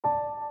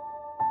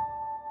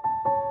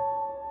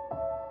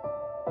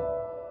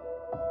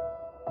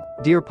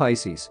Dear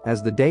Pisces,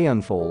 as the day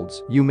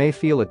unfolds, you may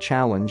feel a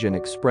challenge in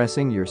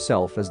expressing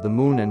yourself as the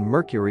Moon and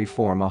Mercury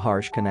form a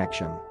harsh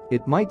connection.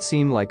 It might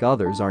seem like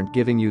others aren't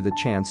giving you the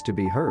chance to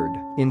be heard.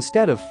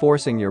 Instead of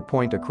forcing your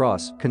point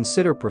across,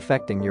 consider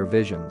perfecting your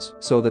visions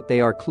so that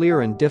they are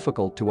clear and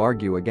difficult to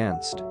argue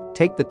against.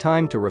 Take the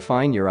time to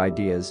refine your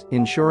ideas,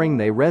 ensuring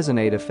they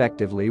resonate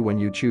effectively when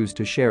you choose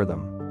to share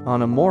them.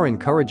 On a more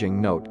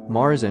encouraging note,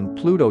 Mars and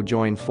Pluto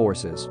join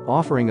forces,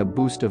 offering a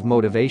boost of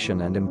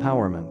motivation and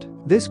empowerment.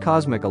 This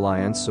cosmic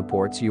alliance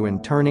supports you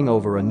in turning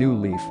over a new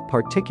leaf,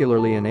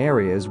 particularly in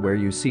areas where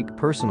you seek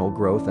personal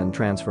growth and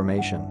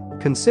transformation.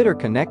 Consider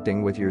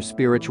connecting with your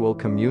spiritual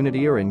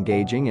community or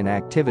engaging in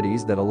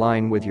activities that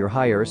align with your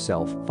higher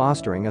self,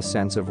 fostering a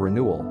sense of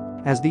renewal.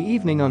 As the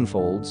evening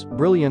unfolds,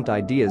 brilliant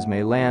ideas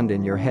may land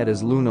in your head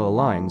as Luna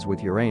aligns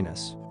with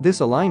Uranus.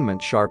 This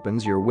alignment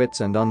sharpens your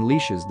wits and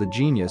unleashes the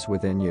genius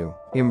within you.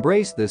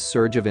 Embrace this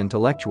surge of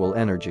intellectual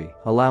energy,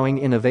 allowing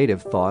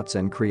innovative thoughts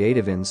and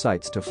creative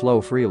insights to flow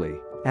freely.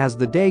 As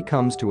the day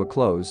comes to a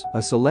close,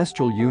 a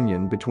celestial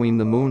union between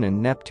the Moon and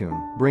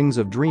Neptune brings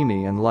a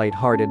dreamy and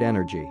light-hearted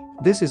energy.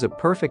 This is a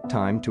perfect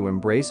time to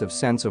embrace a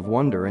sense of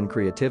wonder and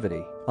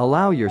creativity.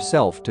 Allow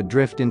yourself to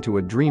drift into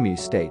a dreamy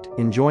state,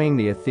 enjoying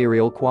the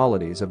ethereal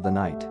qualities of the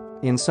night.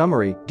 In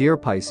summary, dear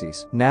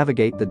Pisces,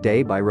 navigate the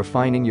day by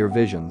refining your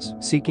visions,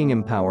 seeking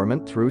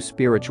empowerment through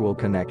spiritual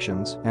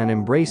connections, and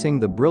embracing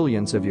the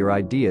brilliance of your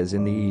ideas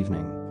in the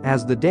evening.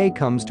 As the day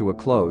comes to a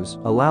close,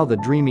 allow the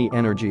dreamy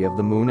energy of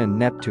the Moon and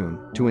Neptune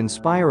to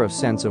inspire a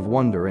sense of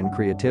wonder and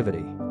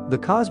creativity. The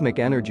cosmic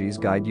energies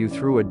guide you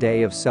through a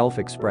day of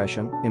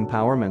self-expression,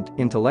 empowerment,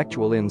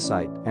 intellectual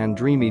insight, and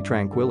dreamy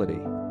tranquility.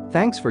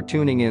 Thanks for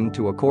tuning in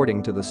to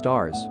According to the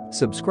Stars.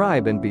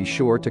 Subscribe and be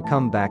sure to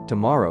come back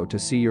tomorrow to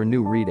see your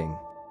new reading.